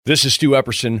This is Stu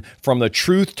Epperson from the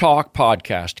Truth Talk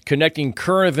podcast, connecting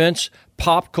current events,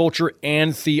 pop culture,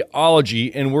 and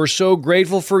theology, and we're so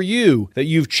grateful for you that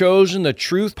you've chosen the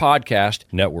Truth Podcast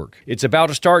Network. It's about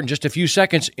to start in just a few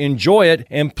seconds. Enjoy it,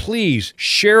 and please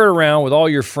share it around with all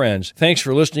your friends. Thanks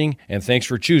for listening, and thanks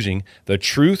for choosing the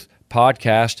Truth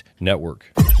Podcast Network.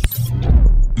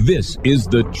 This is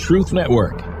the Truth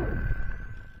Network.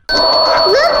 Look,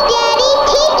 Daddy,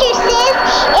 teacher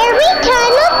says every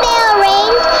time a bell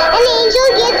rings, an angel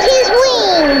gets his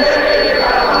wings.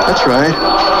 That's right.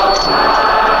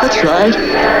 That's right.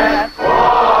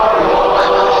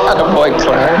 Attaboy,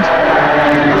 Clarence.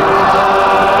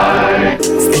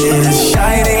 It's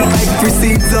shining like three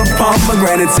seeds of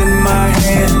pomegranates in my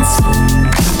hands.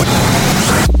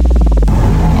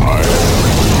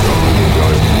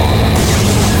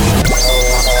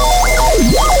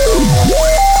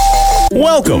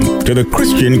 Welcome to the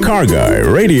Christian Car Guy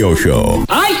Radio Show.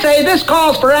 I say this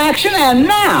calls for action, and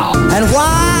now. And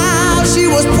while she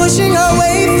was pushing her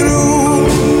way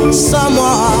through,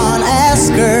 someone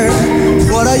asked her,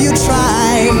 "What are you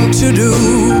trying to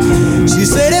do?" She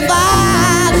said, "If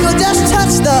I could just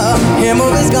touch the hem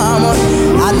of his garment,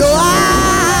 I know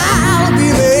I'll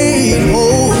be made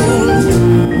whole."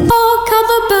 Oh,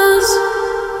 copper bells,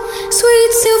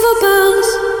 sweet silver bells,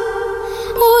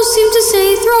 all seem to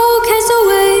say, throw cares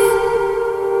away.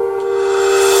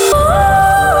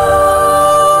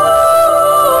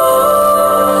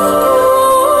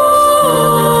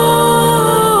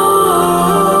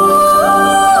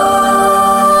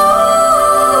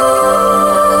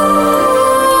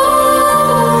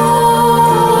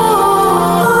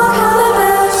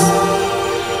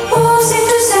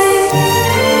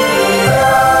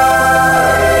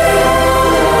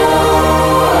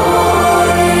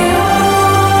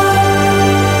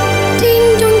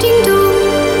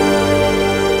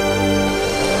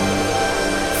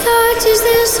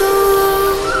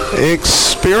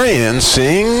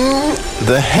 Experiencing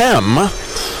the hem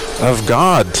of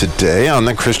God today on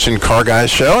the Christian Car Guy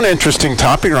Show. An interesting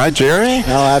topic, right, Jerry?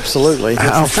 Oh, absolutely.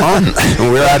 How fun.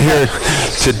 We're out here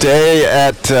today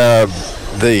at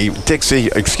the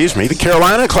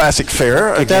Carolina Classic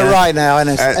Fair. They're right now, and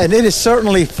it is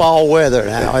certainly fall weather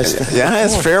now.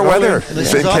 It's fair weather. In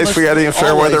case we got any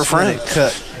fair weather friends.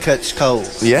 Cuts cold.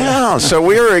 Yeah, so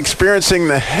we are experiencing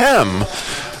the hem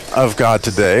of God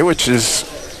today, which is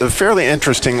fairly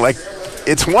interesting. Like,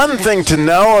 it's one thing to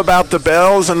know about the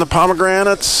bells and the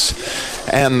pomegranates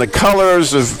and the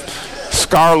colors of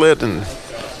scarlet and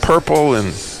purple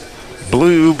and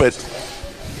blue, but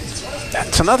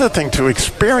it's another thing to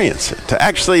experience it, to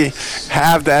actually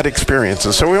have that experience.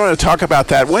 And so we want to talk about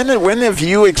that. When have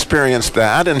you experienced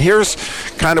that? And here's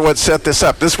kind of what set this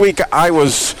up. This week I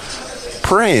was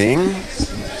praying.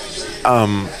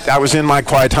 I was in my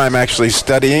quiet time actually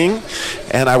studying,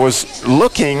 and I was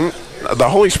looking. The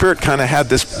Holy Spirit kind of had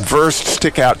this verse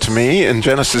stick out to me in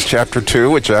Genesis chapter 2,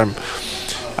 which I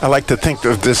like to think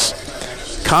of this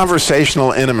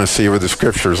conversational intimacy with the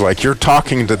Scriptures, like you're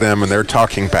talking to them and they're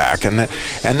talking back. And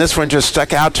this one just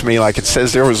stuck out to me, like it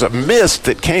says there was a mist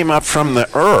that came up from the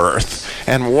earth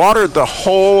and watered the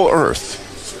whole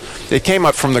earth. It came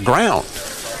up from the ground,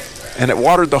 and it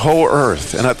watered the whole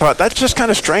earth. And I thought, that's just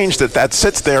kind of strange that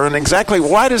sits there, and exactly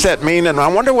why does that mean? And I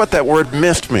wonder what that word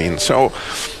mist means. So,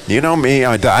 you know me,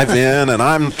 I dive in, and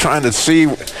I'm trying to see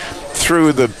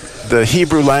through the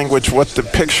Hebrew language what the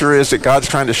picture is that God's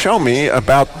trying to show me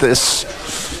about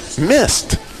this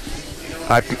mist.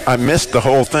 I missed the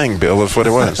whole thing, Bill, is what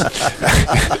it was.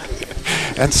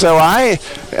 And so I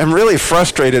am really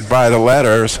frustrated by the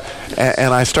letters,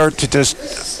 and I start to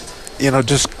just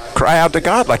cry out to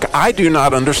God, like, I do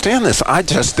not understand this. I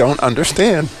just don't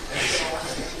understand.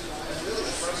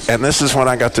 And this is when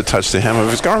I got to touch the hem of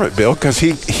his garment, Bill, because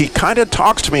he kind of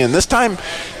talks to me, and this time,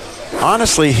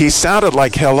 honestly, he sounded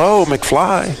like, "Hello,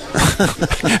 McFly."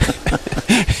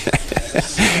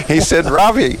 He said,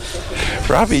 Robby,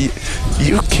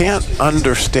 you can't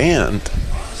understand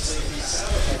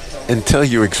until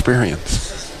you experience.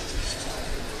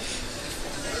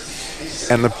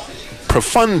 And the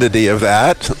profundity of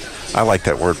that, I like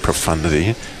that word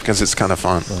profundity because it's kind of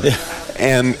fun. Yeah.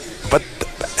 But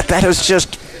that has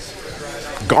just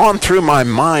gone through my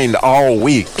mind all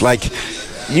week. Like,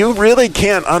 you really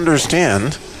can't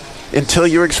understand until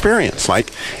you experience.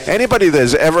 Like, anybody that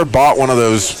has ever bought one of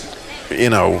those,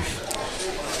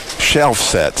 shelf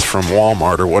sets from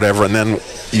Walmart or whatever, and then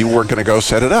you were going to go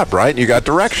set it up, right? You got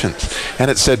directions.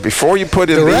 And it said, before you put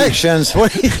in directions,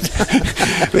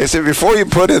 they said, before you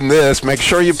put in this, make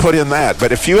sure you put in that.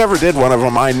 But if you ever did one of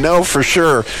them, I know for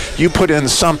sure you put in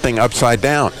something upside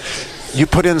down. you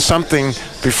put in something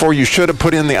before you should have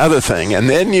put in the other thing, and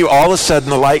then you all of a sudden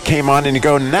the light came on and you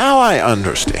go, now I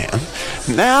understand.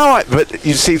 But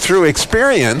you see, through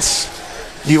experience,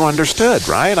 you understood,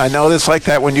 right? I know it's like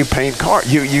that when you paint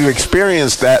cars. You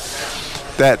experience that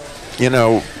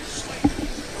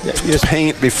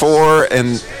paint before,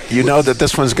 and you know that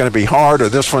this one's going to be hard or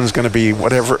this one's going to be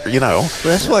whatever, Well,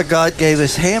 that's why God gave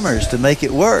us hammers, to make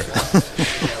it work.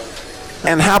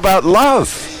 And how about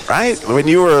love, right? When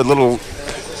you were a little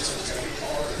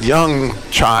young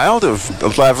child of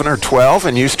 11 or 12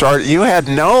 and you had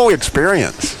no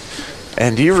experience,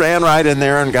 and you ran right in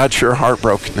there and got your heart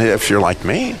broken, if you're like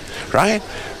me, right?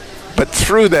 But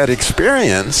through that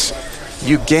experience,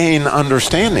 you gain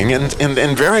understanding,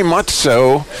 and very much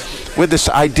so with this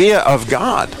idea of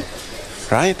God,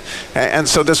 right? And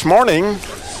so this morning,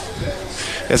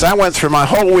 as I went through my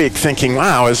whole week thinking,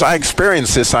 wow, as I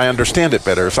experience this, I understand it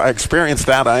better. As I experience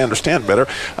that, I understand better,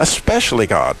 especially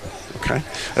God, okay?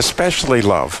 Especially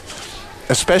love,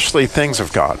 especially things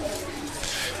of God.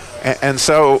 And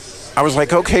so I was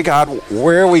like, okay, God,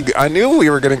 I knew we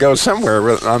were going to go somewhere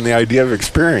on the idea of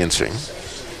experiencing.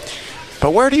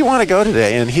 But where do you want to go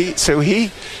today? And he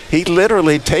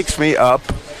literally takes me up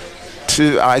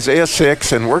to Isaiah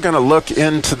 6, and we're going to look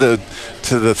into the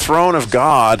throne of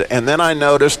God. And then I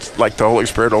noticed, like the Holy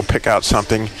Spirit will pick out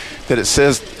something, that it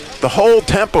says the whole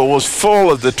temple was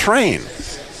full of the train.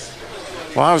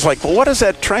 Well, I was like, well, what does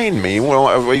that train mean?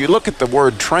 Well, when you look at the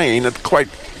word train, it quite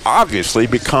obviously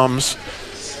becomes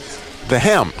the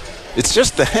hem. It's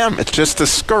just the hem. It's just the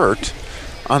skirt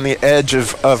on the edge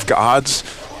of God's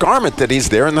garment that he's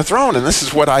there in the throne. And this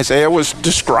is what Isaiah was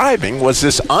describing, was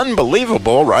this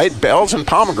unbelievable, right, bells and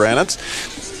pomegranates,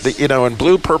 in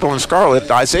blue, purple, and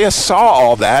scarlet. Isaiah saw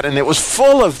all that, and it was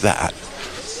full of that.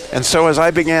 And so as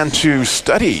I began to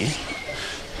study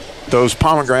those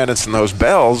pomegranates and those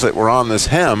bells that were on this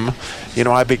hem,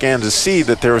 I began to see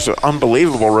that there was an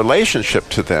unbelievable relationship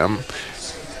to them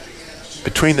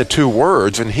between the two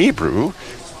words in Hebrew,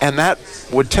 and that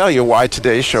would tell you why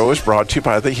today's show is brought to you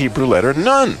by the Hebrew letter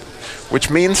Nun,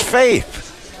 which means faith.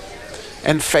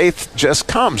 And faith just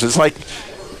comes. It's like,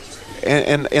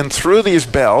 and through these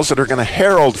bells that are going to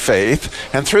herald faith,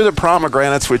 and through the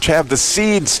pomegranates, which have the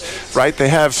seeds, right? They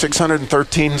have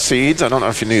 613 seeds. I don't know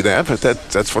if you knew that, but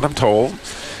that's what I'm told.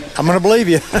 I'm going to believe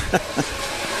you.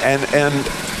 and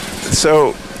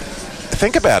so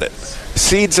think about it.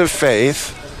 Seeds of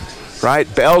faith, right?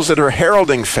 Bells that are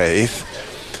heralding faith.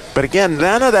 But again,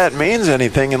 none of that means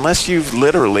anything unless you've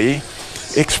literally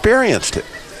experienced it,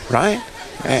 right?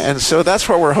 And so that's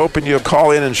what we're hoping you'll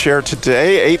call in and share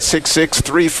today.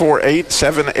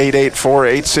 866-348-7884,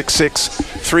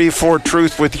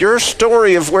 866-34-TRUTH, with your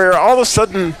story of where all of a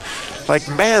sudden, like,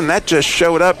 man, that just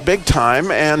showed up big time.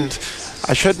 And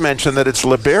I should mention that it's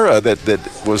Libera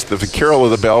that was the Carol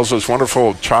of the Bells, those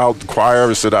wonderful child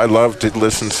choirs that I love to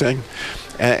listen sing.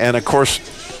 And of course,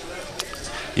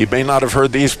 you may not have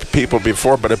heard these people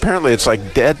before, but apparently it's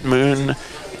like Dead Moon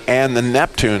and the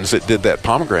Neptunes that did that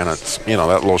Pomegranates, that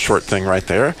little short thing right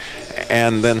there.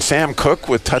 And then Sam Cooke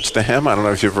with Touch the Hem. I don't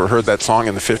know if you've ever heard that song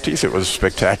in the 50s. It was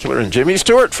spectacular. And Jimmy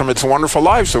Stewart from It's a Wonderful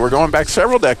Life. So we're going back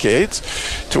several decades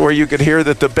to where you could hear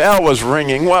that the bell was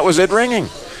ringing. What was it ringing?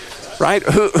 Right?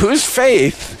 Whose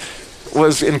faith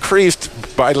was increased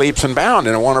by leaps and bounds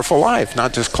in A Wonderful Life,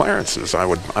 not just Clarence's, I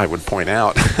would point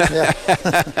out. Yeah.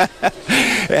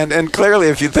 and clearly,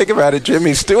 if you think about it,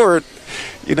 Jimmy Stewart,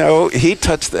 he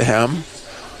touched the hem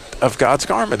of God's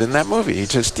garment in that movie. He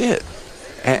just did.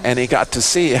 And he got to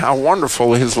see how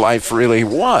wonderful his life really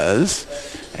was.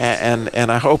 And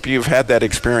I hope you've had that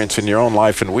experience in your own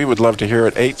life, and we would love to hear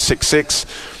it.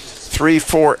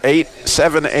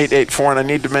 866-348-7884. And I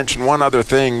need to mention one other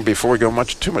thing before we go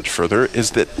too much further,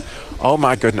 is that, oh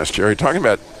my goodness, Jerry, talking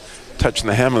about touching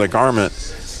the hem of the garment,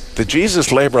 the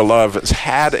Jesus Labor of Love has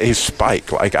had a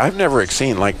spike like I've never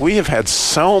seen. Like, we have had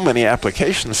so many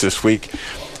applications this week.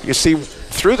 You see,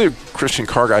 through the Christian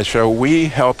Car Guy Show, we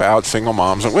help out single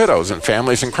moms and widows and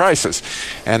families in crisis.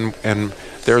 And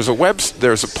there's a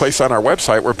place on our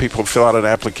website where people fill out an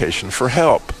application for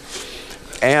help.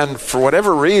 And for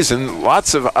whatever reason,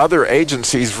 lots of other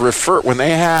agencies refer, when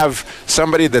they have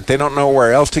somebody that they don't know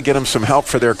where else to get them some help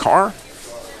for their car,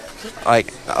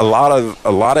 like a lot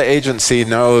of agency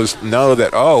know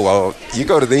that, oh, well, you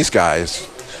go to these guys,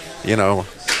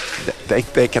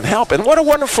 they can help. And what a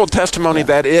wonderful testimony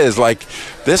that is. Like,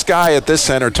 this guy at this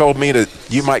center told me that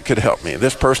you could help me.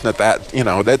 This person at that,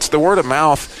 that's the word of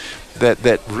mouth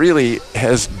that really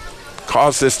has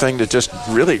caused this thing to just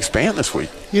really expand this week.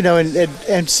 You know,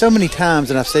 and so many times,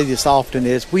 and I say this often,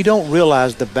 is we don't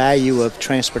realize the value of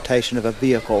transportation of a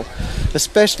vehicle,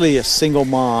 especially a single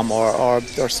mom or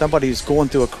somebody who's going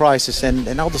through a crisis,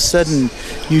 and all of a sudden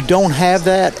you don't have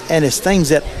that, and it's things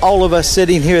that all of us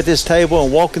sitting here at this table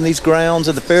and walking these grounds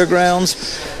of the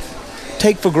fairgrounds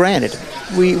take for granted.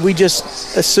 We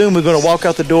just assume we're going to walk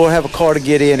out the door, have a car to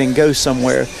get in, and go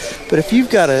somewhere. But if you've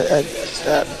got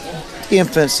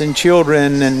infants and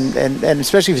children, and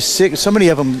especially if it's sick, so many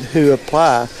of them who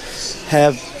apply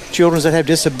have children that have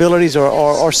disabilities or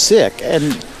are sick,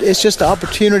 and it's just an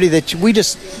opportunity that we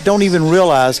just don't even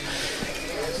realize.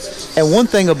 And one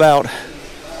thing about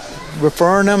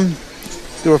referring them,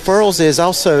 the referrals, is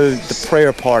also the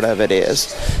prayer part of it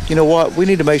is, you know what, we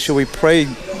need to make sure we pray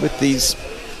with these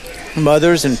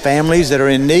mothers and families that are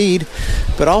in need,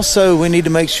 but also we need to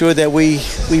make sure that we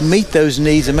meet those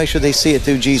needs and make sure they see it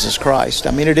through Jesus Christ.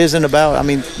 I mean, it isn't about,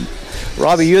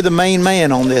 Robby, you're the main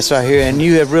man on this right here, and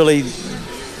you have really,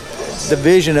 the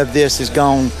vision of this has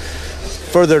gone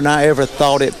further than I ever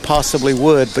thought it possibly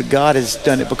would, but God has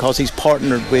done it because he's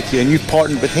partnered with you, and you've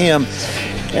partnered with him,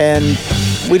 and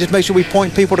we just make sure we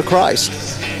point people to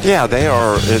Christ. Yeah, they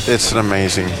are. It's an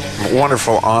amazing,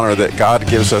 wonderful honor that God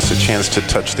gives us a chance to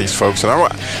touch these folks. And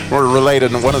we're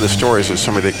related in one of the stories of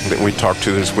somebody that we talked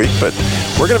to this week. But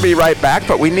we're going to be right back.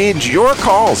 But we need your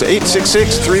calls,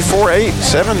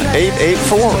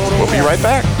 866-348-7884. We'll be right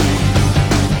back.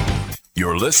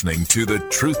 You're listening to the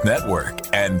Truth Network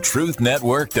and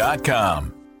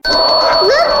truthnetwork.com.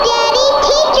 Look, Daddy,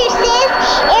 teacher says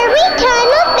every time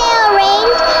a bell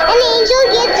rings, an angel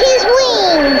gets his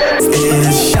wings.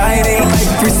 It's shining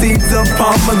like receipts of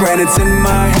pomegranates in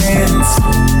my hands.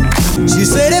 She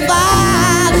said if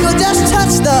I could just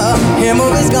touch the hem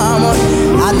of his garment,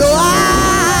 I know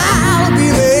I'll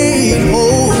be made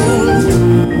whole.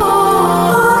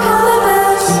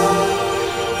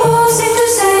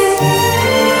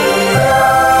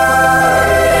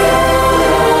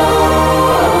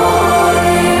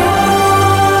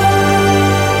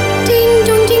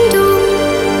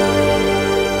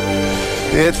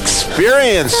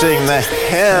 Experiencing the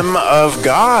hem of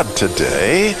God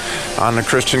today on the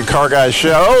Christian Car Guy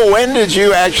Show. When did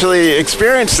you actually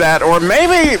experience that? Or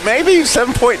maybe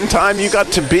some point in time you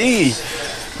got to be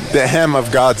the hem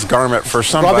of God's garment for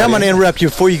somebody. Robby, I'm going to interrupt you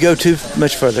before you go too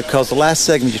much further, because the last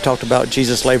segment you talked about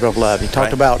Jesus' labor of love. You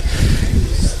talked about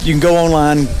you can go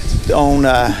online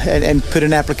and put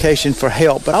an application for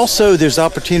help, but also there's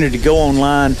opportunity to go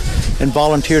online and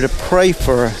volunteer to pray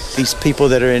for these people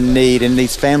that are in need and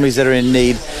these families that are in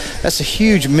need. That's a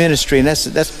huge ministry, and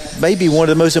that's maybe one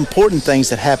of the most important things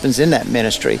that happens in that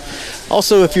ministry.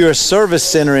 Also, if you're a service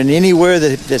center in anywhere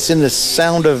that's in the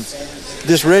sound of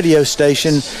this radio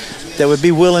station that would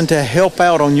be willing to help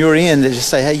out on your end, to just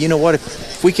say, hey, you know what,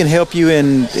 if we can help you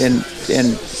in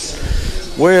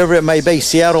wherever it may be,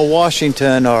 Seattle,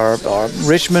 Washington, or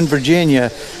Richmond,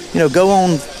 Virginia, go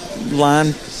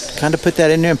online, kind of put that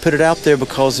in there and put it out there,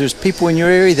 because there's people in your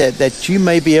area that you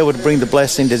may be able to bring the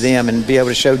blessing to them and be able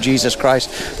to show Jesus Christ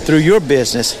through your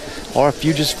business. Or if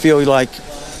you just feel like,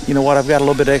 you know what, I've got a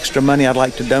little bit of extra money, I'd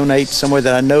like to donate somewhere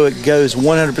that I know it goes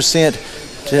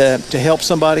 100% to help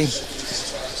somebody.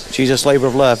 Jesus' labor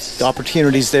of love, the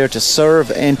opportunities there to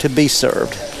serve and to be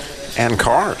served. And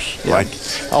cars. Yeah.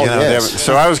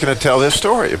 So I was going to tell this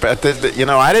story about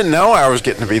I didn't know I was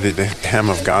getting to be the hem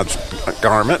of God's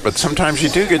garment, but sometimes you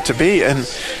do get to be, and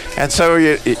so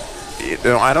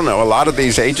I don't know, a lot of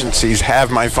these agencies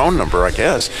have my phone number, I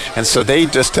guess, and so they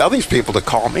just tell these people to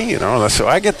call me, so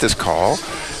I get this call.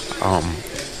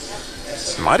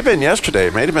 It might have been yesterday,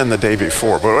 it might have been the day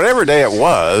before, but whatever day it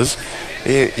was,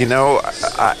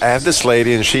 I have this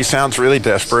lady, and she sounds really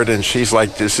desperate, and she's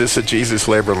like, "Is this a Jesus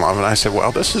labor of love?" And I said,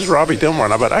 "Well, this is Robby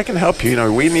Dilmore, but I can help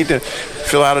you. We need to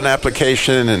fill out an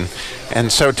application,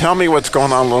 and so tell me what's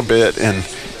going on a little bit." And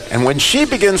when she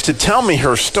begins to tell me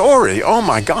her story, oh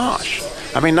my gosh!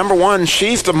 Number one,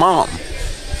 she's the mom,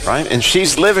 right? And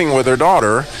she's living with her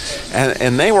daughter,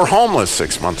 and they were homeless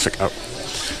 6 months ago.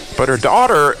 But her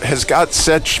daughter has got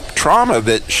such trauma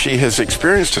that she has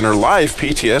experienced in her life,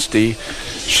 PTSD,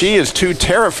 she is too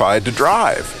terrified to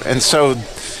drive. And so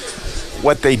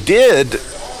what they did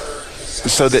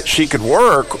so that she could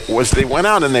work was they went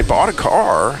out and they bought a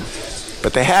car,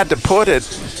 but they had to put it,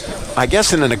 I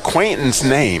guess, in an acquaintance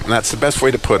name. That's the best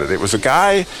way to put it. It was a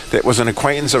guy that was an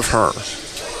acquaintance of her,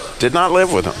 did not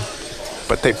live with him.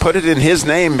 But they put it in his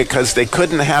name because they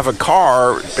couldn't have a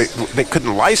car, they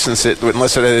couldn't license it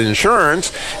unless it had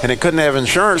insurance, and it couldn't have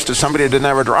insurance to somebody who didn't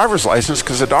have a driver's license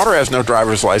because the daughter has no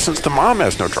driver's license, the mom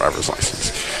has no driver's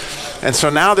license. And so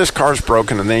now this car's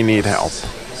broken and they need help.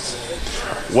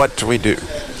 What do we do,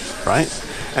 right?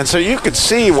 And so you could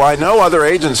see why no other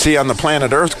agency on the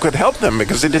planet Earth could help them,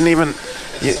 because they didn't even,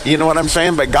 you know what I'm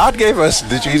saying? But God gave us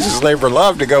the Jesus Labor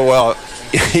Love to go, well,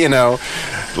 you know,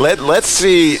 let's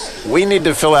see, we need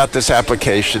to fill out this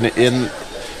application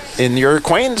in your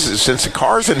acquaintances, since the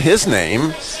car's in his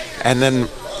name, and then,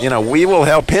 you know, we will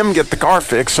help him get the car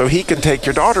fixed so he can take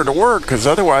your daughter to work, because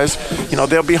otherwise, you know,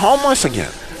 they'll be homeless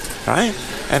again, right?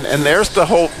 And there's the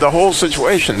whole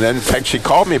situation. Then, in fact, she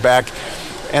called me back,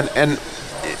 and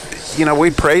you know,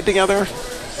 we prayed together,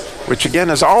 which again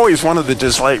is always one of the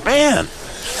just like, man,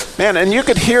 and you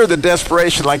could hear the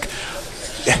desperation, like,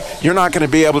 you're not going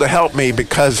to be able to help me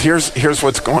because here's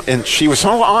what's going. And she was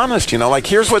so honest, you know, like,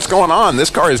 here's what's going on. This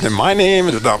car isn't in my name;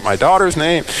 it's not my daughter's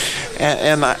name.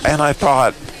 And I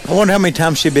thought, I wonder how many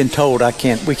times she'd been told,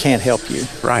 we can't help you.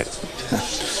 Right.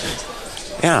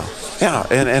 Yeah,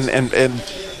 and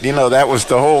you know, that was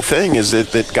the whole thing, is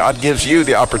that God gives you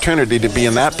the opportunity to be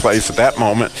in that place at that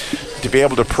moment, to be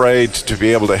able to pray, to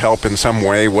be able to help in some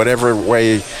way, whatever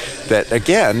way that,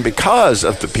 again, because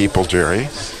of the people, Jerry,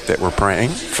 that were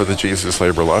praying for the Jesus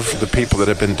Labor Love, for the people that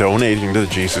have been donating to the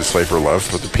Jesus Labor Love,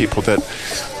 for the people that,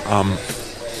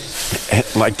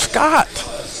 like Scott,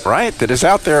 right, that is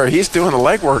out there, he's doing the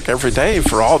legwork every day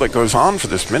for all that goes on for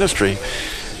this ministry,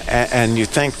 and you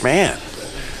think, man,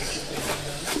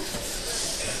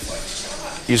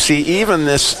 you see, even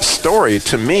this story,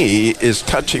 to me, is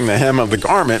touching the hem of the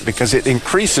garment, because it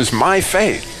increases my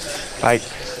faith. Like,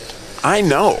 I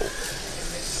know,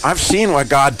 I've seen what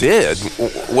God did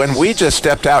when we just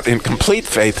stepped out in complete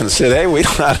faith and said, hey, we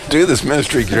don't know how to do this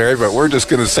ministry, Gary, but we're just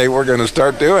going to say we're going to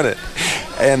start doing it.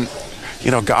 And,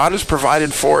 you know, God has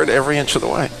provided for it every inch of the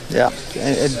way. Yeah.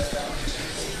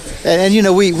 And you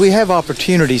know, we have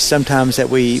opportunities sometimes that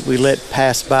we let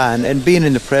pass by, and being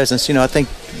in the presence, you know, I think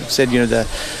you said, you know, the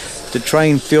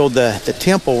train filled the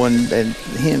temple, and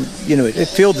him, you know, it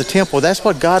filled the temple. That's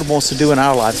what God wants to do in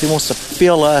our lives. He wants to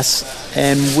fill us,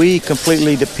 and we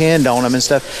completely depend on him and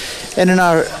stuff. And in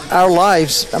our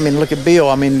lives, I mean, look at Bill.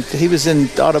 I mean, he was in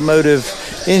automotive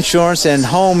insurance and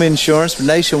home insurance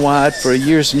nationwide for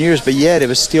years and years, but yet it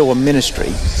was still a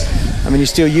ministry. I mean, he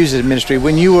still uses a ministry.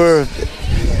 When you were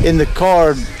in the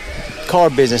car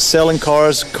business, selling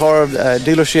cars,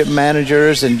 dealership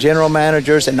managers and general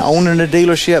managers, and owning a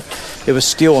dealership, it was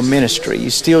still a ministry. You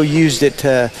still used it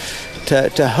to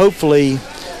hopefully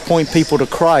point people to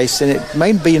Christ, and it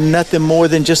may be nothing more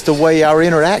than just the way our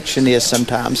interaction is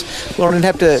sometimes. We don't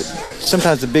have to.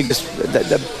 Sometimes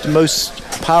the most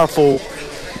powerful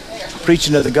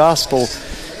preaching of the gospel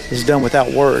is done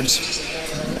without words.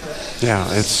 Yeah,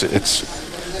 it's.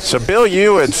 So, Bill,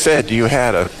 you had said you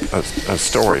had a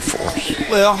story for us.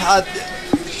 Well, I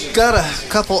got a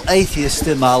couple atheists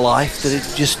in my life that had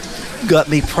just got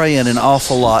me praying an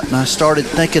awful lot. And I started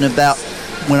thinking about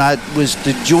when I was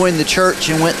to join the church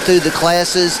and went through the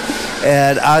classes.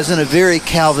 And I was in a very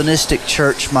Calvinistic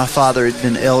church. My father had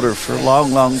been elder for a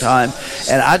long, long time.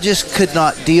 And I just could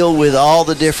not deal with all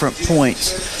the different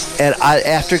points. And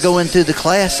after going through the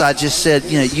class, I just said,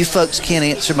 you know, you folks can't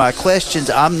answer my questions.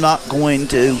 I'm not going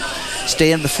to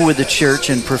stand before the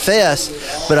church and profess.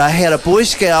 But I had a Boy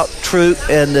Scout troop,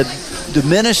 and the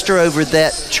minister over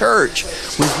that church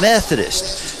was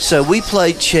Methodist. So we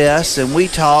played chess, and we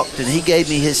talked, and he gave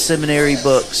me his seminary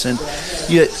books. And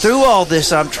yet through all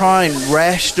this, I'm trying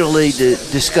rationally to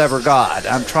discover God.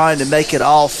 I'm trying to make it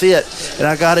all fit. And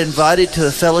I got invited to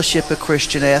a Fellowship of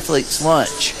Christian Athletes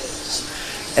lunch.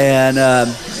 And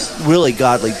really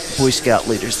godly Boy Scout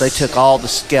leaders. They took all the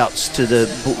scouts to the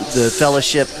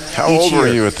fellowship. How old were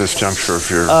you at this juncture of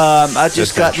your I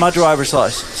just got my driver's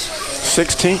license.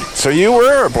 16. So you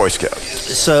were a Boy Scout.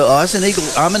 So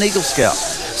I'm an Eagle Scout.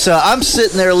 So I'm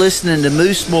sitting there listening to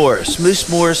Moose Morris. Moose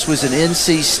Morris was an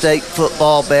NC State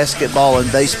football, basketball,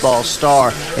 and baseball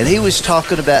star, and he was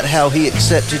talking about how he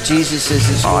accepted Jesus as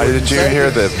his Lord. Did you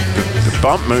hear the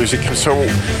bump music? So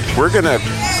we're going to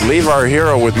leave our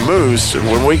hero with Moose, and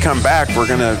when we come back, we're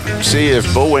going to see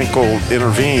if Bullwinkle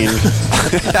intervened.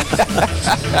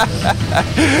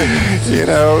 You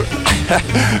know,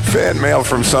 fan mail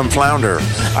from some flounder.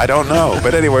 I don't know.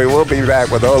 But anyway, we'll be back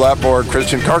with a whole lot more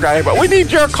Christian Car Guy. But we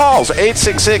need your calls,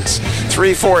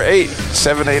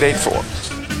 866-348-7884.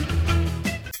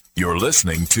 You're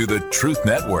listening to the Truth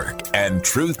Network and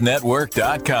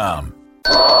truthnetwork.com. Look,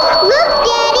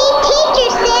 Daddy, teacher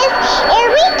says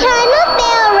every time a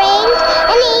bell rings,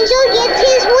 an angel gets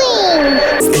his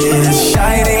wings. It's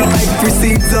shining like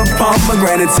receipts of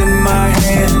pomegranates in my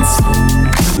hands.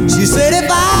 She said if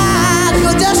I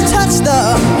could just touch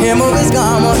the hem of his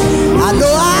garment, I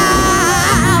know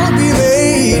I'll be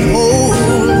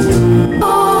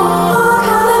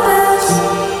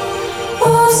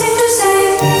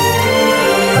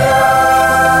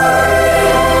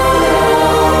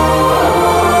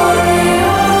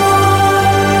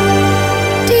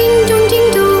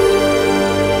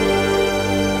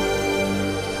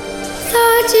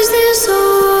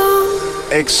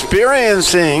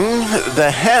experiencing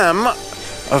the hem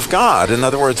of God. In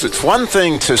other words, it's one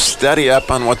thing to study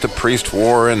up on what the priest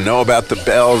wore and know about the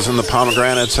bells and the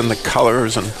pomegranates and the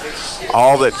colors and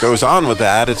all that goes on with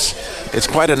that. It's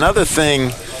quite another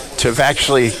thing to have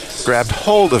actually grabbed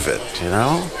hold of it, you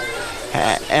know?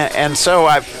 And so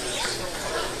I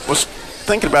was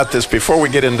thinking about this before we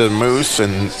get into Moose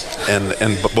and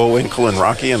Bullwinkle and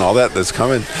Rocky and all that's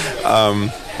coming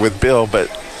with Bill. But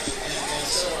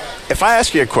if I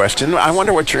ask you a question, I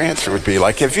wonder what your answer would be.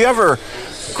 Like, have you ever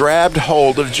grabbed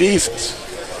hold of Jesus?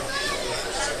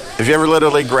 Have you ever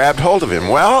literally grabbed hold of him?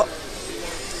 Well,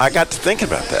 I got to thinking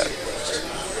about that.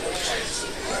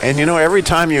 And you know, every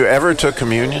time you ever took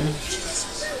communion,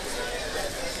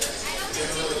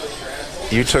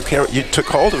 you took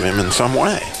hold of him in some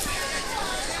way,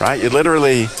 right? You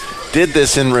literally did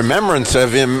this in remembrance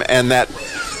of him, and that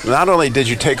not only did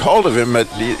you take hold of him, but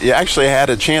you actually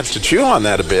had a chance to chew on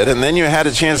that a bit, and then you had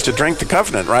a chance to drink the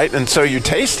covenant, right? And so you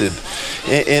tasted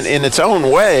in its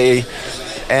own way,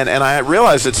 and I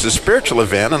realize it's a spiritual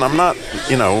event, and I'm not,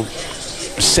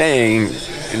 saying,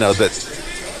 that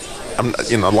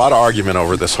a lot of argument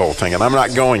over this whole thing, and I'm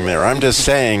not going there. I'm just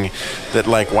saying that,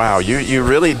 like, wow, you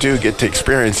really do get to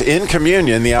experience in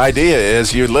communion. The idea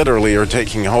is you literally are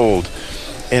taking hold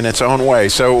in its own way.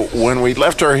 So when we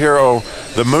left our hero,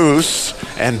 the Moose,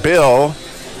 and Bill,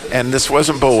 and this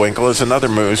wasn't Bullwinkle, it's another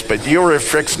Moose, but you were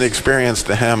fixing to experience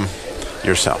the hem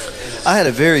yourself. I had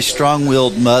a very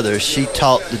strong-willed mother. She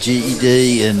taught the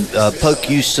GED in Polk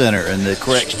Youth Center in the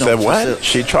correctional facility. What?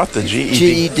 She taught the GED?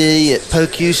 GED at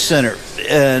Polk Youth Center.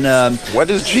 And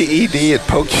what is GED at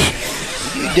Polk?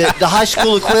 The high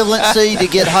school equivalency to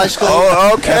get high school.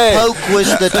 Oh, okay. Polk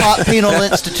was the top penal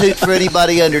institute for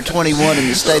anybody under 21 in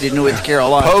the state of North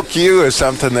Carolina. Polk U is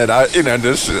something that I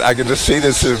can just see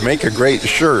this would make a great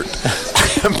shirt.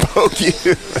 Polk U.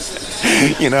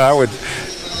 I would.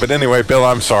 But anyway, Bill,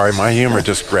 I'm sorry. My humor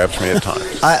just grabs me at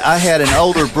times. I had an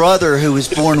older brother who was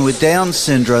born with Down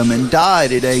syndrome and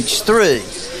died at age 3.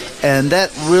 And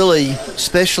that really,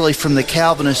 especially from the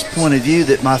Calvinist point of view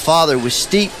that my father was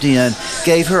steeped in,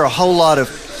 gave her a whole lot of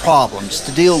problems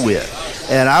to deal with.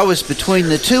 And I was between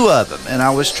the two of them, and I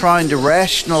was trying to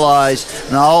rationalize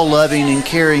an all-loving and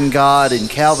caring God and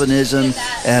Calvinism,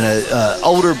 and an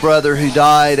older brother who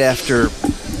died after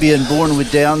being born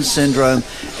with Down syndrome.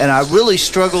 And I really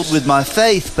struggled with my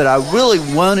faith, but I really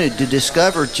wanted to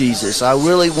discover Jesus. But I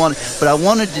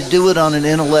wanted to do it on an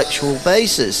intellectual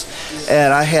basis.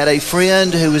 And I had a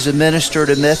friend who was a minister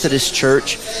at a Methodist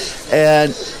church,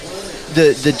 and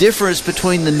the difference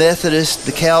between the Methodist,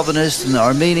 the Calvinist, and the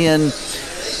Armenian,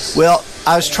 well,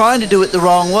 I was trying to do it the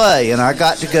wrong way, and I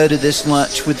got to go to this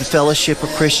lunch with the Fellowship of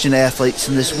Christian Athletes,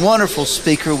 and this wonderful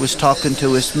speaker was talking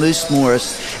to us, Moose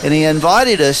Morris, and he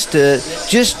invited us to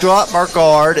just drop our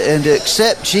guard and to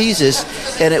accept Jesus,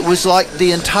 and it was like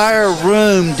the entire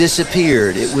room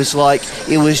disappeared. It was like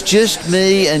it was just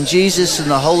me and Jesus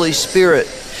and the Holy Spirit.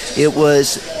 It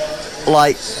was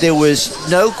like there was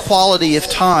no quality of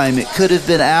time. It could have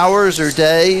been hours or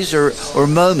days or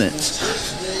moments,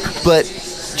 but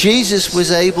Jesus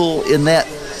was able, in that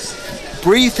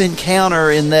brief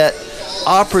encounter, in that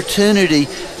opportunity,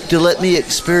 to let me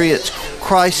experience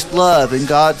Christ's love and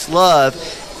God's love,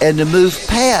 and to move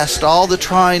past all the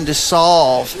trying to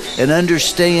solve and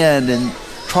understand and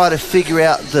try to figure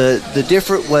out the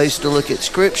different ways to look at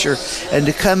Scripture, and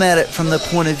to come at it from the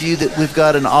point of view that we've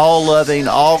got an all-loving,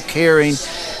 all-caring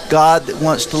God that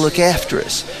wants to look after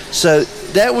us. So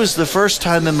that was the first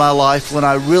time in my life when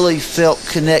I really felt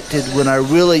connected, when I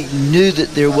really knew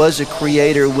that there was a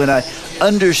Creator, when I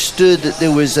understood that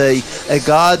there was a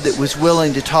God that was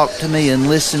willing to talk to me and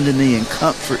listen to me and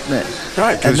comfort me.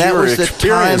 Right, and that was the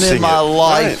time in my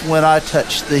life when I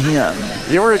touched the hem.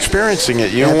 You were experiencing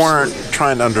it. You weren't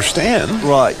trying to understand.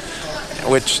 Right.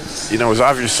 Which, was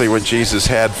obviously what Jesus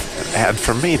had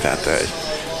for me that day.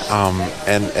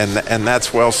 And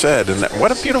that's well said. And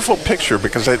what a beautiful picture,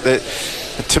 because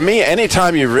to me,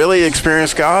 anytime you really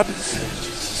experience God,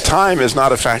 time is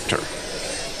not a factor.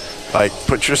 Like,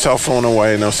 put your cell phone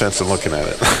away, no sense in looking at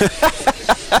it.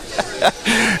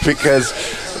 Because,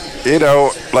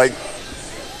 like,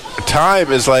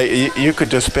 time is like, you could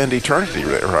just spend eternity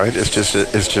there, right? It's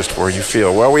just where you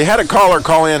feel. Well, we had a caller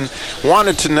call in,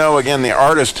 wanted to know, again, the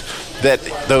artist that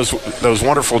those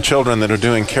wonderful children that are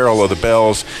doing Carol of the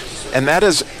Bells, and that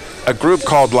is a group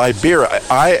called Libera,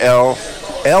 Libera.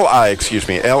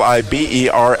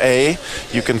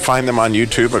 You can find them on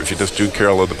YouTube, or if you just do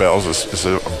Carol of the Bells, it's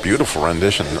a beautiful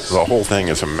rendition. The whole thing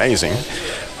is amazing.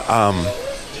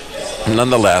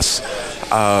 Nonetheless,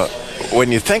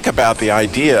 when you think about the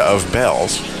idea of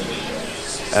bells,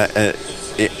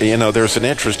 there's an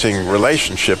interesting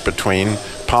relationship between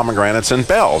pomegranates and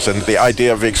bells and the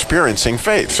idea of experiencing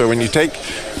faith. So when you take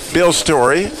Bill's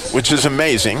story, which is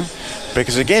amazing,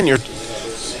 because again, you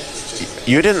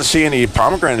didn't see any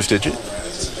pomegranates, did you?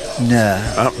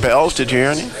 No. Bells, did you hear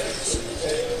any?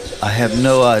 I have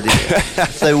no idea.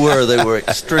 If they were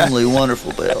extremely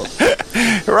wonderful bells.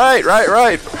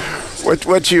 Right.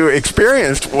 What you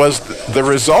experienced was the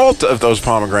result of those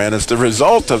pomegranates, the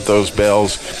result of those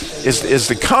bells is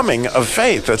the coming of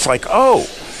faith. It's like, oh,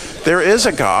 there is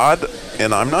a God,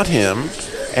 and I'm not him,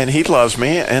 and he loves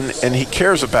me, and he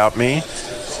cares about me.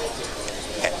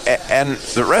 And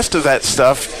the rest of that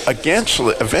stuff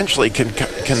eventually can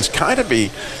kind of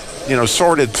be,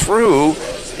 sorted through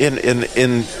in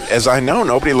as I know,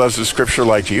 nobody loves the scripture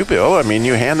like you, Bill. I mean,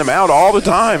 you hand them out all the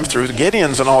time through the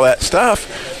Gideons and all that stuff.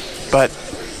 But,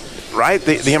 right,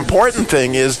 the important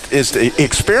thing is to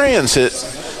experience it,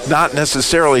 not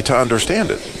necessarily to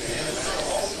understand it.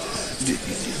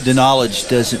 The knowledge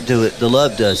doesn't do it. The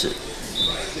love does it.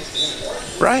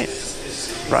 Right.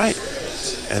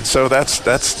 And so that's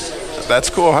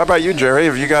cool. How about you, Jerry?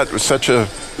 Have you got such a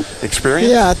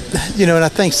experience? Yeah, and I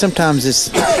think sometimes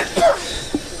it's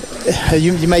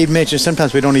you may mention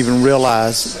sometimes we don't even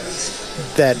realize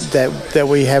that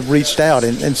we have reached out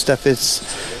and stuff.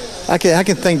 I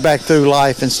can think back through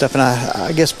life and stuff, and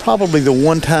I guess probably the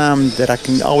one time that I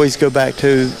can always go back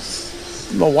to,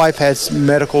 my wife had some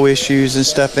medical issues and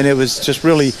stuff, and it was just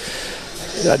really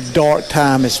a dark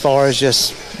time as far as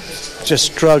just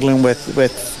struggling with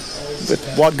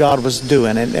what God was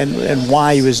doing and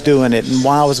why he was doing it and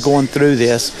why I was going through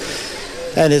this.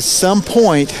 And at some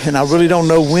point, and I really don't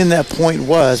know when that point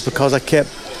was, because I kept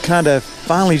kind of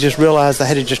finally just realized I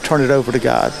had to just turn it over to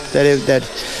God,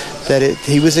 that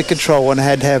he was in control, and I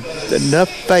had to have enough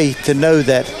faith to know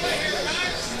that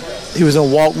he was going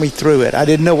to walk me through it. I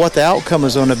didn't know what the outcome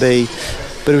was going to be,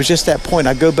 but it was just that point.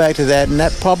 I go back to that, and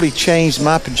that probably changed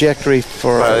my trajectory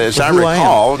for as for I who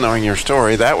recall, I am. knowing your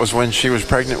story, that was when she was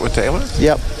pregnant with Taylor?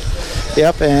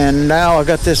 Yep, and now I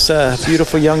got this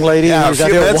beautiful young lady. Yeah, a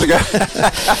few minutes ago.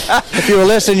 If you were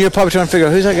listening, you're probably trying to figure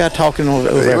out who's that guy talking over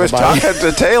everybody. He was talking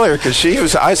to Taylor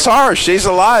because I saw her. She's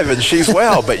alive and she's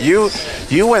well. But you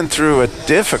went through a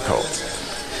difficult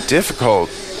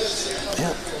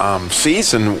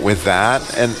season with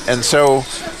that. And so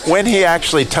when he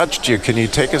actually touched you, can you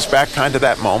take us back kind of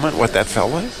that moment, what that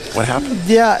felt like? What happened?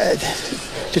 Yeah,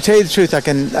 to tell you the truth, I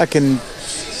can.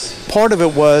 Part of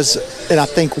it was, and I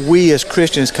think we as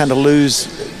Christians kind of lose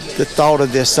the thought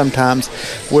of this sometimes,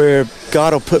 where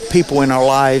God will put people in our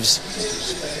lives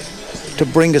to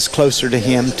bring us closer to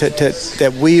him,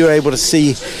 that we are able to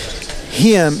see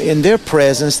him in their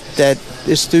presence that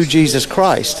is through Jesus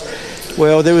Christ.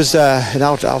 Well, there was, and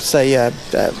I'll say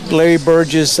Larry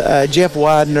Burgess, Jeff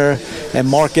Widener, and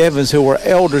Mark Evans, who were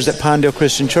elders at Pinedale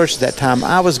Christian Church at that time.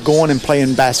 I was going and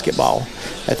playing basketball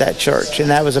at that church, and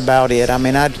that was about it. I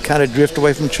mean, I'd kind of drift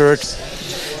away from church.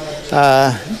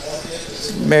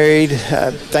 Married,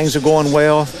 things were going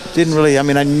well. Didn't really,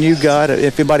 I knew God.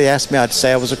 If anybody asked me, I'd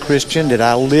say I was a Christian. Did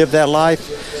I live that life?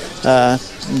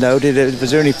 No.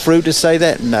 Was there any fruit to say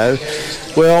that? No.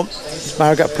 Well,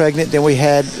 Myra got pregnant, then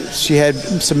she had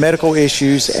some medical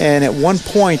issues, and at one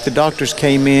point the doctors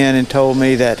came in and told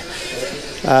me that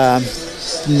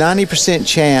 90%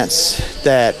 chance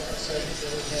that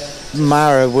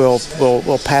Myra will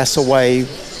pass away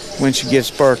when she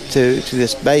gives birth to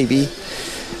this baby,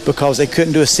 because they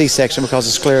couldn't do a C-section because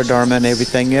of scleroderma and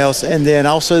everything else. And then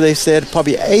also they said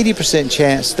probably 80%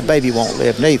 chance the baby won't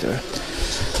live neither.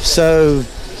 So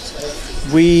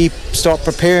we start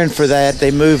preparing for that.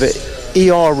 They move it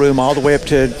ER room all the way up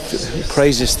to the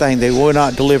craziest thing. They will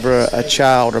not deliver a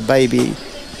child or baby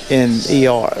in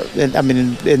ER,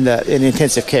 in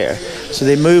intensive care. So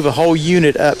they move a whole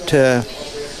unit up to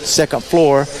second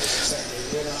floor.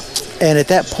 And at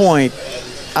that point,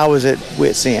 I was at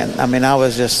wit's end. I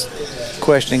was just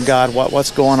questioning God,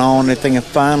 what's going on, and everything. And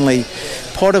finally,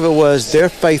 part of it was their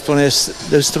faithfulness,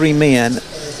 those three men,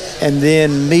 and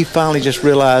then me finally just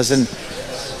realizing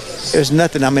there's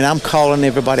nothing. I'm calling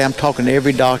everybody. I'm talking to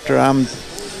every doctor.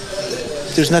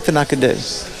 There's nothing I could do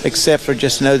except for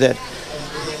just know that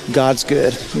God's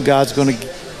good. God's going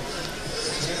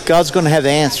to have the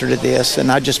answer to this,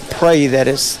 and I just pray that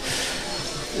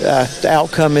the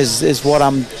outcome is what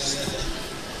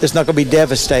it's not going to be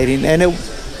devastating. And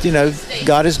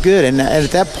God is good. And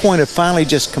at that point of finally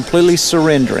just completely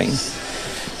surrendering,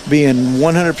 being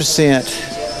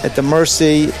 100% at the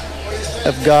mercy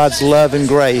of God's love and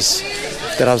grace,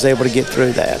 that I was able to get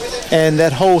through that. And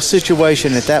that whole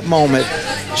situation at that moment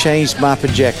changed my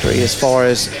trajectory as far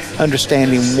as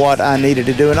understanding what I needed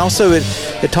to do. And also it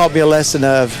taught me a lesson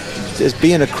of, as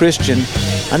being a Christian,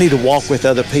 I need to walk with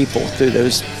other people through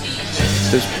those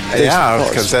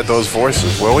because those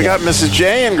voices. Well, we got Mrs.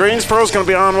 J in Greensboro is going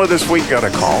to be on with us. We got a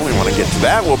call. We want to get to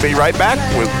that. We'll be right back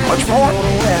with much more.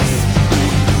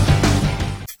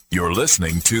 You're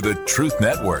listening to the Truth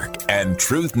Network and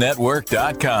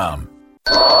truthnetwork.com.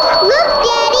 Look,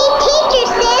 Daddy, teacher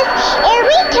says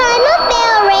every time a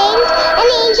bell rings,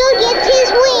 an angel gets his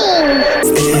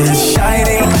wings. It's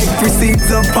shining like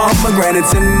receipts of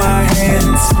pomegranates in my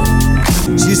hands.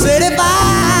 She said if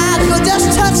I could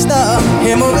just touch the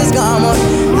hem of his garment,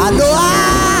 I know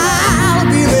I'll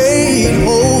be made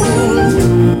whole.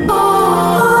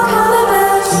 Oh, how the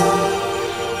bells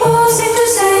all seem to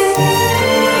say,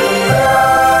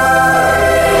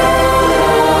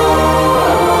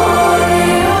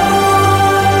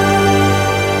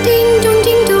 ding dong,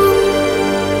 ding dong.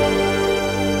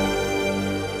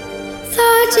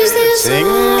 That is the Sing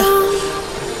song.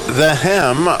 the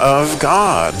Hem of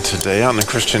God today on the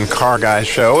Christian Car Guy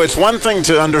Show. It's one thing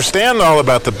to understand all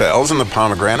about the bells and the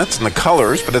pomegranates and the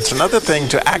colors, but it's another thing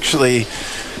to actually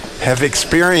have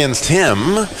experienced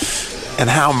Him, and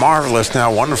how marvelous and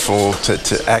how wonderful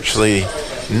to actually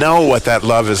know what that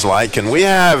love is like. And we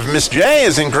have Miss J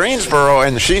is in Greensboro,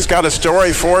 and she's got a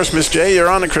story for us. Miss J, you're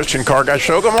on the Christian Car Guy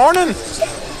Show. Good morning.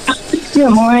 Good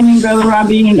morning, Brother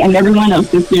Robby, and everyone else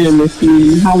that's here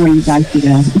listening. How are you guys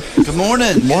today? Good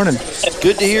morning. Good morning.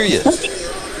 Good to hear you.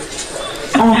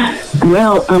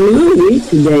 Well, I'm a little weak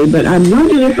today, but I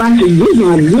wondered if I could give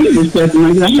my Jesus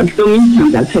testimony, because I have so many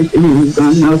times I tested him with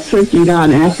God, and I was searching God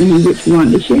and asking him which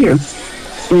one to share.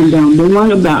 And the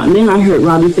one about, and then I heard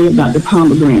Robby say about the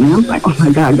pomegranate, and I was like, oh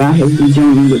my God, God has been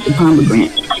joining with the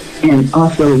pomegranate. And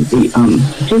also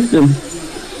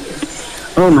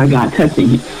oh my God,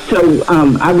 touching it. So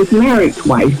I was married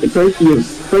twice. The first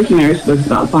marriage was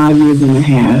about 5 years and a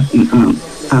half, and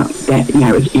that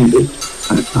marriage ended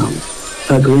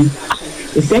ugly.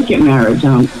 The second marriage,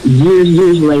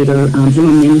 years later,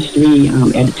 doing ministry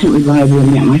at a tent revival,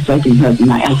 and met my second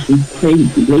husband. I actually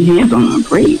laid hands on him and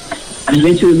prayed.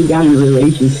 Eventually, we got in a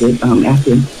relationship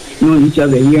after knowing each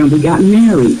other a year, and we got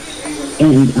married.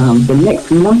 And the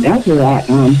next month after that,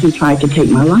 he tried to take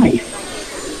my life.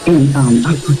 And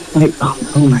I was like,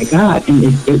 oh my God. And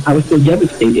I was so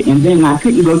devastated. And then I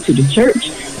couldn't go to the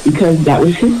church because that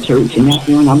was his church, and that's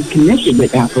the one I was connected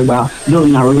with after a while,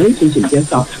 building our relationship there.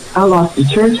 So I lost the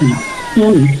church, and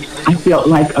I felt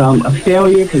like a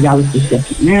failure because I was the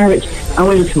second marriage. I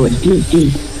went into a deep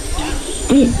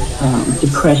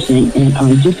depression,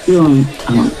 and just feeling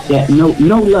that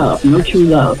no love, no true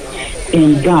love.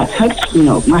 And God touched,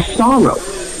 my sorrow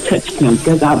touched him,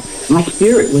 because my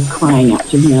spirit was crying out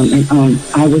to him, and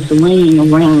I was laying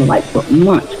around like for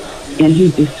months, and he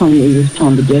just told me it was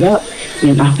time to get up,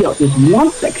 and I felt this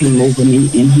warmth that came over me,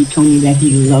 and he told me that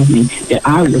he loved me, that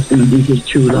I was going to be his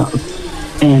true love.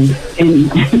 And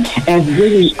as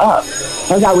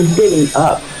I was getting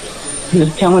up, he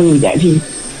was telling me that he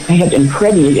had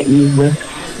impregnated me with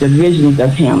the visions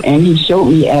of him, and he showed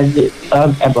me of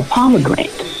a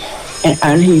pomegranate.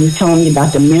 And he was telling me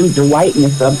about the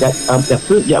whiteness of the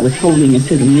fruit that was holding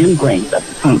into the membranes of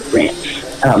the pomegranate.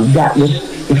 That was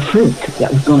the fruit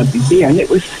that was going to be there. And it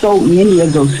was so many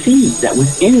of those seeds that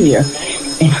was in there.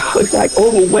 And I was like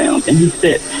overwhelmed. And he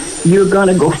said, you're going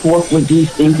to go forth with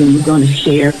these things, and you're going to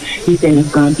share. He said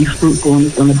it's going to be fruitful, and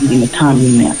it's going to be in a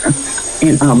timely manner.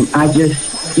 And I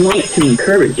just wanted to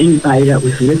encourage anybody that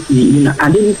was listening.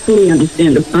 I didn't fully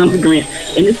understand the pomegranate,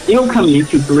 and it's still coming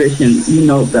into fruition,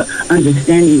 the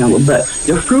understanding of it, but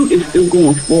the fruit is still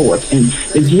going forward, and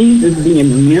the Jesus being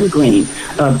the membrane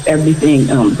of everything,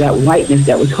 that whiteness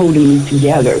that was holding me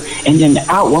together, and then the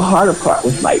outward harder part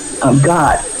was like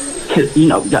God,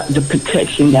 the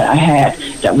protection that I had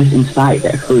that was inside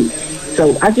that fruit.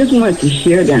 So I just wanted to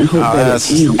share that and hope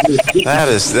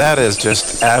that is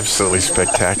just absolutely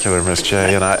spectacular, Miss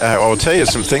J. And I will tell you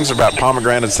some things about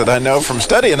pomegranates that I know from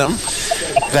studying them,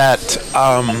 that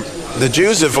the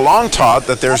Jews have long taught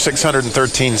that there are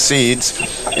 613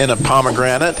 seeds in a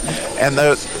pomegranate, and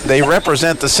they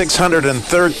represent the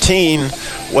 613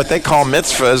 what they call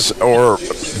mitzvahs, or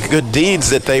good deeds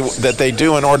that they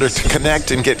do in order to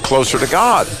connect and get closer to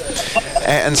God.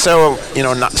 And so,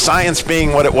 science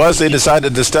being what it was, they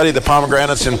decided to study the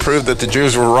pomegranates and prove that the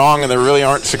Jews were wrong, and there really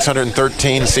aren't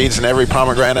 613 seeds in every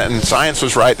pomegranate, and science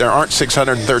was right. There aren't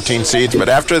 613 seeds, but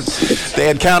after they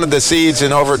had counted the seeds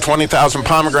in over 20,000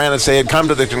 pomegranates, they had come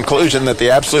to the conclusion that the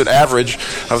absolute average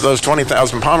of those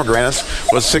 20,000 pomegranates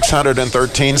was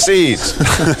 613 seeds.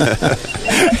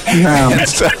 And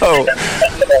so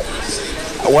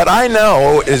what I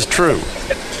know is true,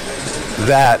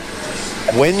 that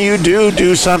when you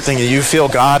do something that you feel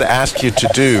God asked you to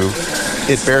do,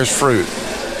 it bears fruit.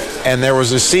 And there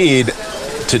was a seed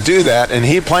to do that, and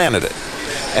he planted it.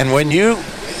 And when you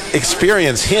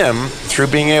experience him through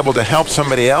being able to help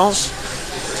somebody else,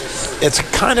 it's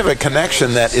kind of a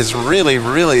connection that is really,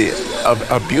 really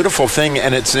a beautiful thing,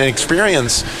 and it's an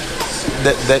experience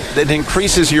that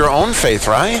increases your own faith,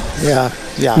 right? Yeah.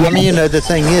 I mean, the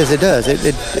thing is, it does.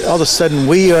 It all of a sudden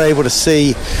we are able to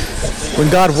see when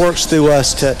God works through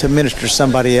us to minister to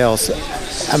somebody else.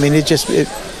 I mean,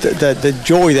 the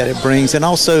joy that it brings, and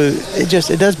also it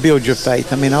does build your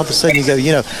faith. I mean, all of a sudden you go,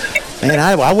 man,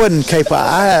 I wasn't capable.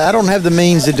 I don't have the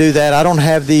means to do that. I don't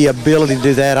have the ability to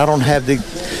do that. I don't have the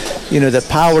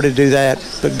power to do that.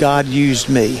 But God used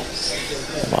me.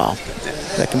 Wow,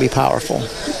 that can be powerful.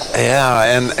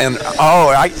 Yeah,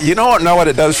 you don't know what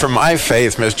it does for my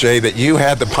faith, Miss J, that you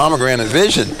had the pomegranate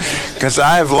vision, because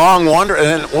I have long wondered,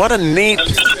 and what a neat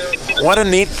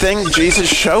thing Jesus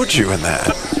showed you in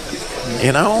that.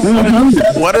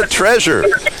 What a treasure,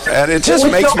 and it just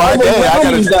makes my day.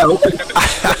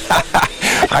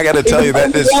 I got to tell you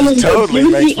that this totally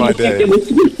makes my day. It was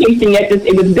sweet tasting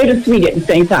it was bittersweet at the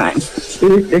same time. It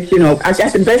was just, I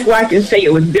got the best way I can say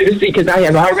it was bittersweet, because I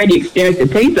have already experienced the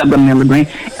taste of a pomegranate,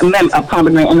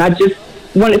 and I just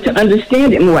wanted to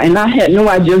understand it more, and I had no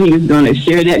idea he was going to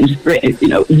share that and spread it,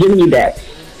 give me that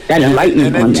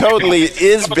enlightenment. And it totally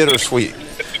is bittersweet.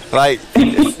 Like,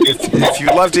 if you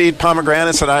love to eat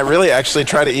pomegranates, and I really actually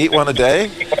try to eat one a day,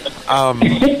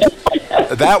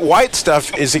 that white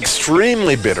stuff is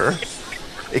extremely bitter,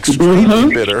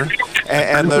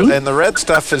 and the red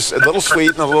stuff is a little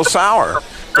sweet and a little sour.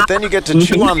 But then you get to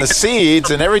chew on the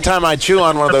seeds, and every time I chew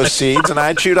on one of those seeds, and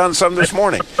I chewed on some this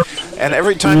morning, and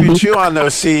every time you chew on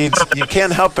those seeds, you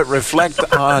can't help but reflect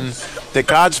on that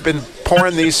God's been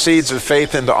pouring these seeds of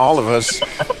faith into all of us,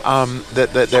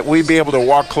 that we be able to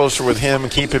walk closer with him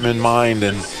and keep him in mind,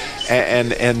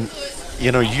 and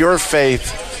your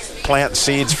faith plant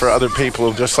seeds for other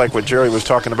people, just like what Jerry was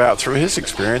talking about through his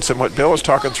experience, and what Bill was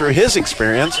talking through his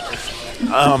experience.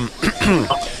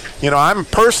 I'm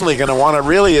personally going to want to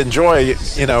really enjoy,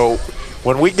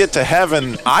 when we get to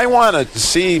heaven, I want to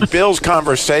see Bill's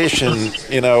conversation,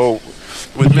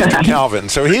 with Mr. Calvin.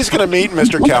 So he's going to meet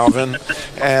Mr. Calvin,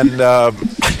 and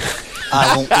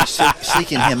I won't be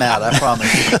seeking him out, I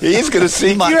promise you. He's going to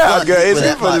seek you out, guys. He's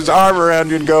going to put his arm around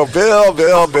you and go, Bill.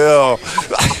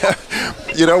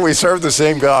 We serve the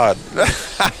same God.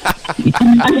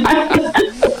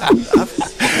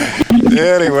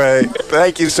 Anyway,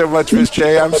 thank you so much, Miss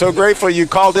J. I'm so grateful you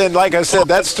called in. Like I said,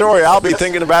 that story, I'll be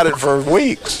thinking about it for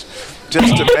weeks.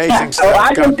 Just amazing stuff.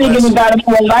 I've been thinking about it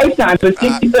for a lifetime, for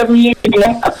 67 years.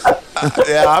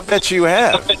 Yeah, I bet you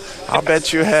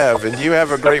have. And you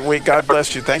have a great week. God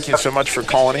bless you. Thank you so much for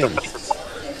calling in.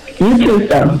 You too,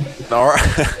 sir. All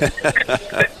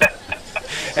right.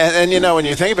 And when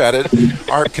you think about it,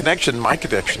 my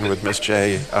connection with Miss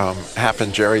J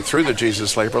happened, Jerry, through the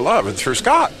Jesus Labor Love and through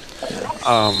Scott.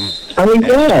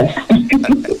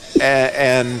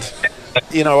 And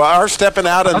our stepping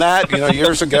out in that,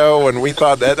 years ago, when we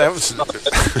thought that was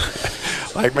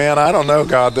like, man, I don't know,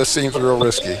 God, this seems real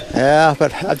risky. Yeah,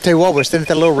 but I'll tell you what, we're sitting at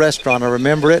that little restaurant. I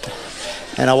remember it.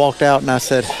 And I walked out and I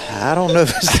said, I don't know if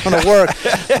it's going to work.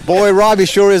 Boy, Robby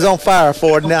sure is on fire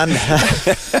for it now.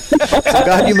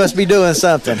 God, you must be doing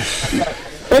something.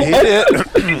 He did.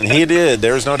 He did.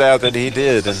 There's no doubt that he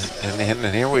did.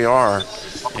 And here we are,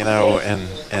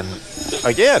 and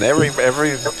again, every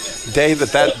day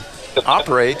that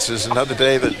operates is another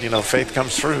day that, faith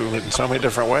comes through in so many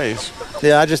different ways.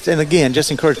 Yeah, I just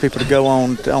encourage people to go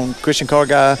on Christian Car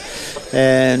Guy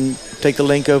and take the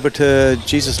link over to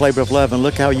Jesus Labor of Love and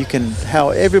look how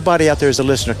everybody out there as a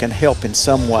listener can help in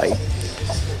some way.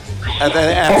 And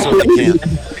they absolutely can.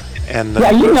 And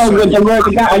with the word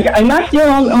of God. Am I still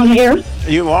on air?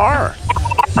 You are.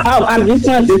 Oh, I just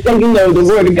wanted to say, the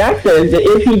word of God says that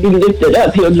if he be lifted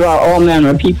up, he'll draw all manner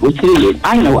of people to you.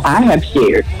 I know I have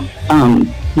shared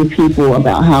with people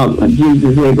about how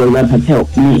Jesus' labor of love has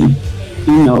helped me.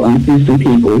 Through some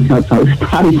people, so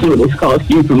probably some of those calls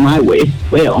came from my way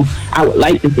as well. I would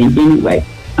like to think anyway.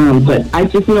 But I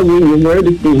just know when your word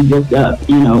is being built up,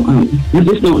 you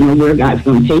just don't know where God's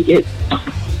going to take it.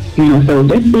 So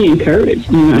just be encouraged.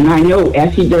 And I know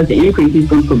as he does the increase, he's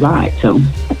going to provide. So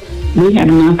we have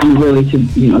nothing really to,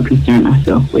 concern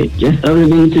ourselves with, just other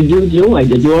than to do joy.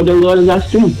 The joy of the Lord is our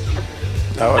strength.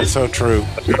 Oh, it's so true.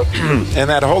 And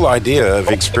that whole idea of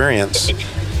experience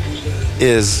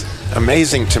is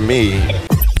amazing to me.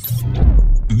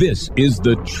 This is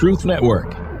the Truth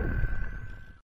Network.